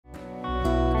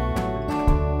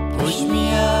Push me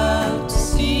out to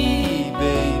sea,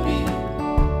 baby.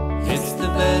 It's the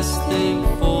best thing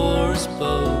for us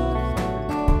both.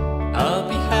 I'll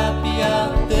be happy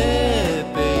out there,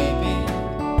 baby.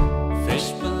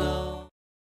 Fish below.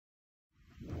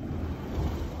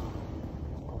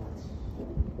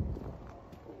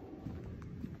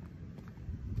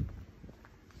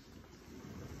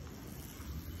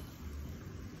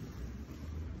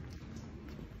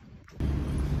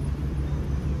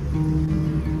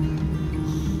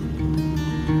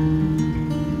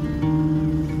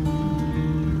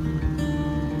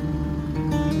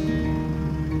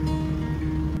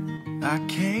 I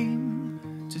came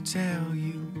to tell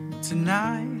you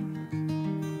tonight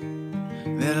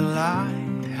that I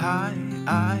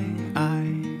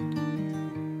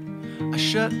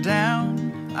shut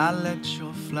down, I let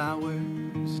your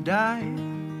flowers die,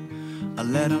 I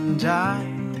let them die,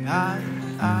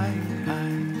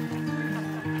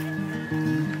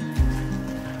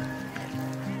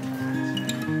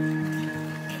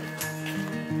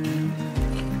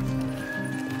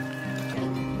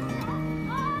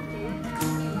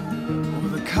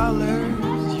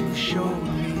 colors you showed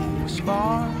me were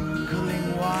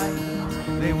sparkling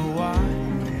white, they were white.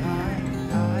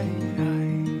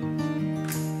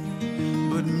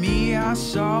 But me, I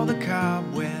saw the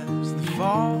cobwebs, the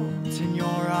fault in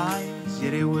your eyes,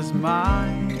 yet it was my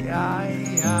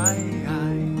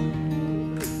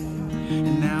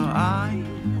and now I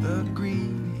agree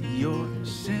your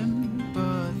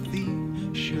sympathy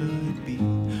should be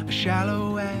as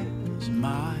shallow as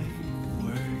my.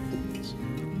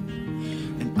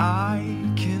 I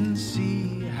can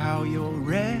see how your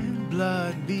red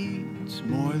blood beats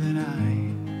more than I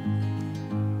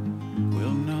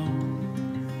will know.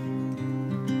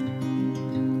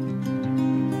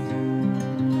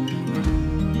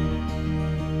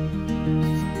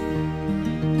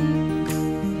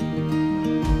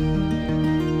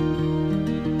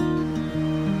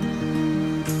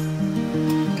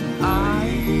 I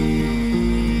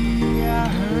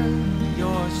heard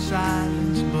your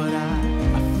silence, but I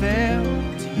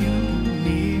felt you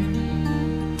near.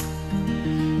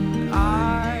 I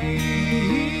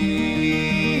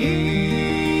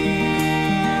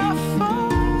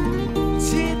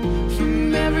floated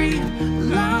from every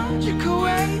logical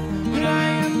way, but I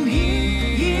am here.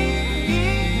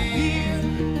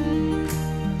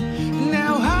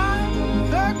 Now I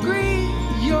agree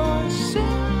your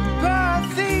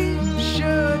sympathy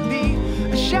should be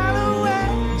as shallow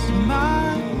as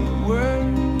my words.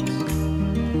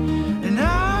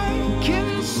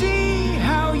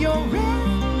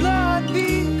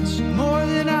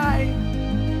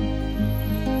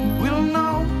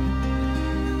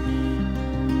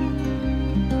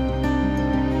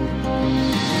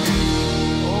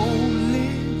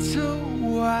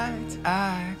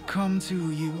 I come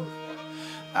to you,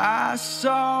 I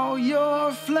saw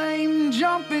your flame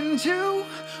jump into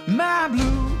my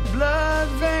blue blood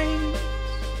veins,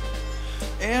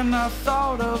 and I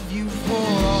thought of you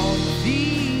for all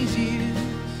these